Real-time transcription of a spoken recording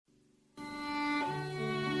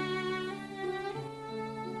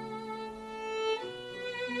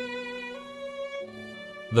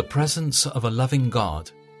The Presence of a Loving God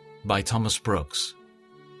by Thomas Brooks.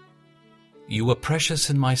 You were precious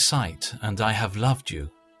in my sight, and I have loved you.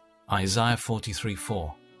 Isaiah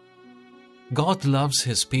 43:4. God loves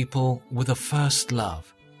his people with a first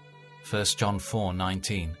love. 1 John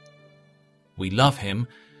 4:19. We love him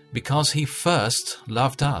because he first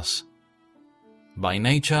loved us. By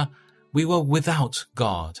nature, we were without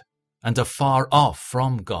God and afar off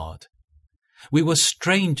from God. We were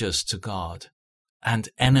strangers to God and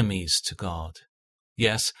enemies to God.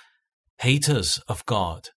 Yes, haters of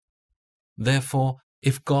God. Therefore,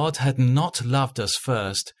 if God had not loved us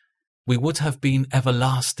first, we would have been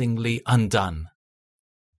everlastingly undone.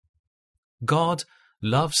 God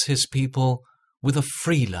loves his people with a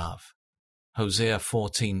free love. Hosea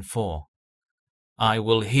 14:4. I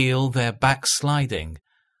will heal their backsliding.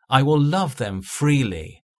 I will love them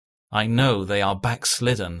freely. I know they are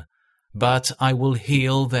backslidden, but I will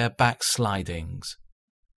heal their backslidings.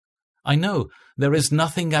 I know there is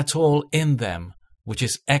nothing at all in them which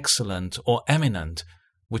is excellent or eminent,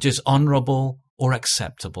 which is honorable or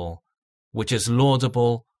acceptable, which is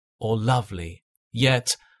laudable or lovely.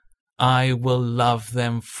 Yet I will love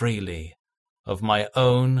them freely, of my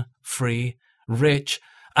own free, rich,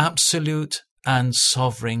 absolute, and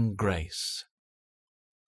sovereign grace.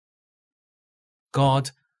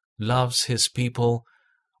 God loves his people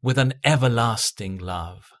with an everlasting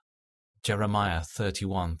love. Jeremiah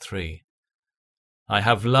 31:3. I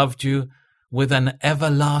have loved you with an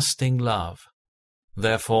everlasting love.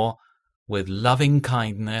 Therefore, with loving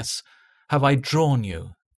kindness have I drawn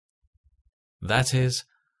you. That is,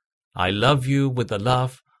 I love you with the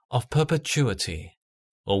love of perpetuity,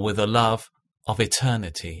 or with the love of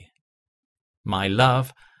eternity. My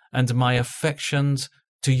love and my affections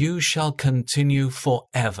to you shall continue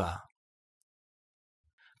forever.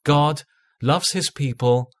 God loves his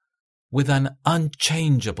people with an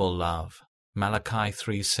unchangeable love. Malachi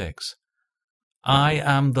 3:6. I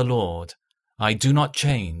am the Lord, I do not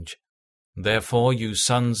change. Therefore you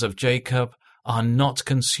sons of Jacob are not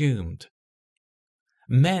consumed.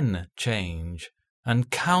 Men change, and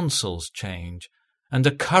counsels change, and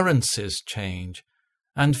occurrences change,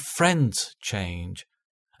 and friends change,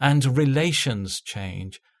 and relations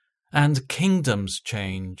change, and kingdoms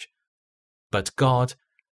change. But God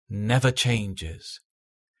never changes.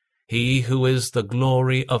 He who is the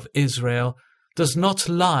glory of Israel does not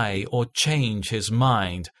lie or change his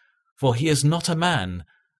mind, for he is not a man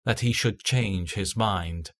that he should change his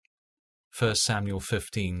mind. 1 Samuel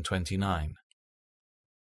 15:29.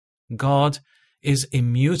 God is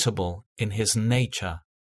immutable in his nature,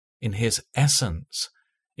 in his essence,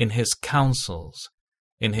 in his counsels,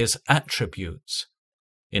 in his attributes,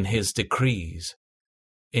 in his decrees,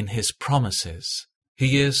 in his promises.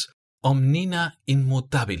 He is omnia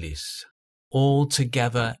immutabilis,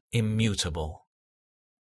 altogether immutable.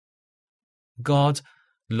 God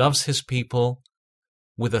loves his people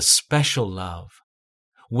with a special love,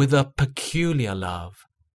 with a peculiar love,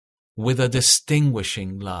 with a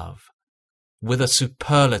distinguishing love, with a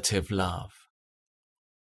superlative love.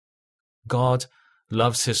 God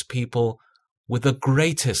loves his people with the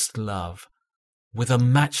greatest love, with a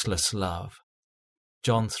matchless love.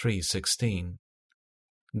 John 3:16.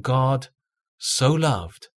 God so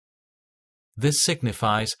loved. This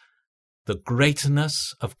signifies the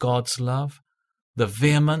greatness of God's love, the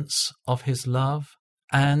vehemence of his love,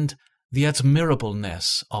 and the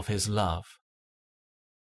admirableness of his love.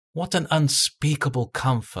 What an unspeakable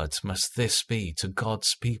comfort must this be to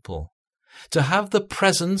God's people, to have the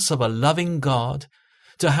presence of a loving God,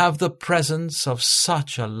 to have the presence of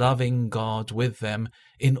such a loving God with them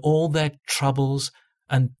in all their troubles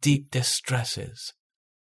and deep distresses.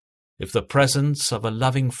 If the presence of a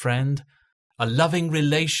loving friend, a loving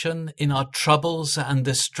relation in our troubles and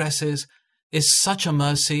distresses is such a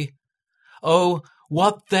mercy, oh,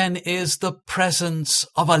 what then is the presence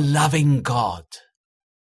of a loving God?